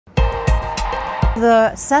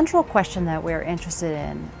The central question that we're interested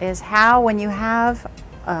in is how, when you have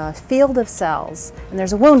a field of cells and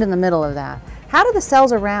there's a wound in the middle of that, how do the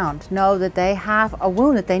cells around know that they have a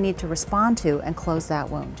wound that they need to respond to and close that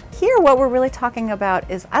wound? Here what we're really talking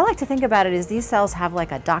about is, I like to think about it as these cells have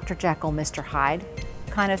like a Dr. Jekyll, Mr. Hyde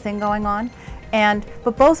kind of thing going on.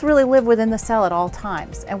 But both really live within the cell at all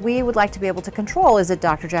times. And we would like to be able to control, is it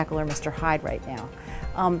Dr. Jekyll or Mr. Hyde right now?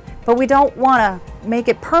 But we don't want to make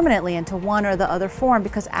it permanently into one or the other form,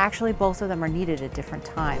 because actually both of them are needed at different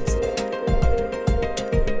times.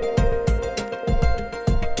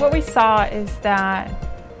 What we saw is that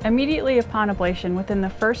immediately upon ablation, within the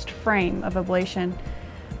first frame of ablation,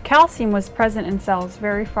 calcium was present in cells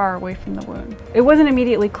very far away from the wound. It wasn't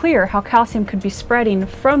immediately clear how calcium could be spreading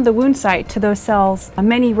from the wound site to those cells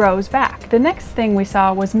many rows back. The next thing we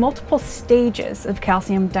saw was multiple stages of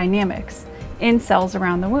calcium dynamics in cells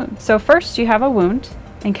around the wound. So first you have a wound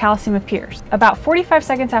and calcium appears. About 45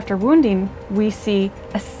 seconds after wounding, we see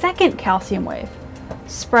a second calcium wave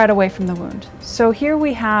spread away from the wound. So here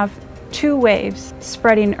we have two waves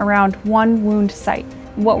spreading around one wound site.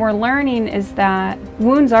 What we're learning is that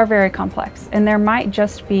wounds are very complex, and there might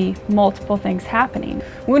just be multiple things happening.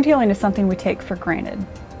 Wound healing is something we take for granted,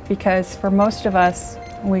 because for most of us,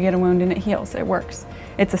 we get a wound and it heals, it works.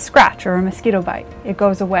 It's a scratch or a mosquito bite, it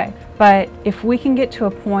goes away. But if we can get to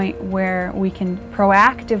a point where we can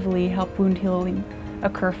proactively help wound healing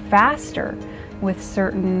occur faster with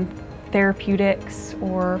certain therapeutics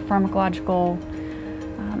or pharmacological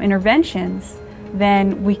interventions,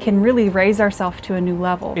 then we can really raise ourselves to a new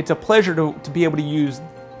level. It's a pleasure to be able to use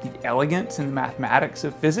the elegance and the mathematics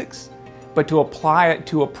of physics, but to apply it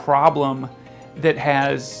to a problem that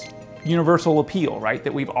has universal appeal, right?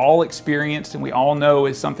 That we've all experienced and we all know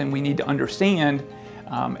is something we need to understand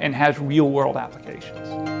and has real world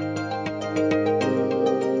applications.